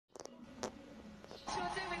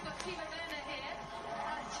We've got Timo Werner here,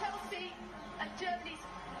 Chelsea and Germany's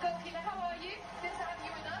goalkeeper. How are you? Good to have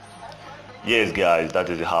you with us. Yes, guys, that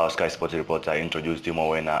is how Sky Sports reporter introduced Timo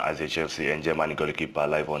Werner as a Chelsea and Germany goalkeeper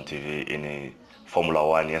live on TV in a Formula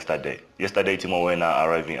One yesterday. Yesterday, Timo Werner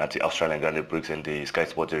arriving at the Australian Grand Prix, and the Sky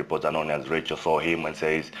Sports reporter known as Rachel saw him and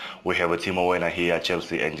says, "We have a Timo Werner here,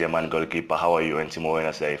 Chelsea and German goalkeeper. How are you?" And Timo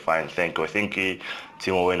Werner say, "Fine, thank you." I think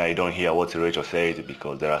Timo Werner, you don't hear what Rachel says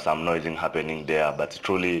because there are some noising happening there, but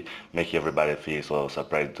truly make everybody feel so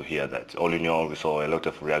surprised to hear that. All in all, we saw a lot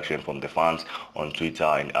of reaction from the fans on Twitter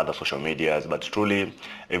and other social medias, but truly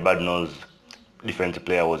everybody knows different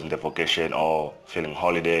player was in the vacation or feeling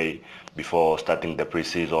holiday before starting the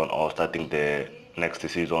pre-season or starting the next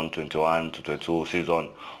season, 21 to 22 season.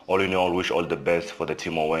 All in all, wish all the best for the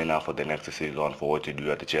Timo Werner for the next season, for what you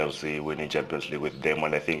do at Chelsea, winning Champions League with them.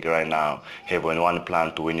 And I think right now have one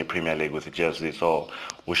plan to win the Premier League with Chelsea. So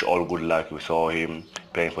wish all good luck. We saw him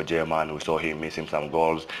playing for German. We saw him missing some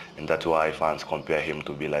goals, and that's why fans compare him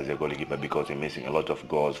to be like the goalkeeper, because he's missing a lot of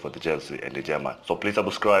goals for the Chelsea and the German. So please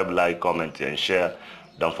subscribe, like, comment, and share.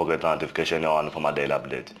 Don't forget the notification on for my daily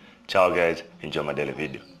update. Ciao guys, enjoy my daily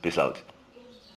video. Peace out.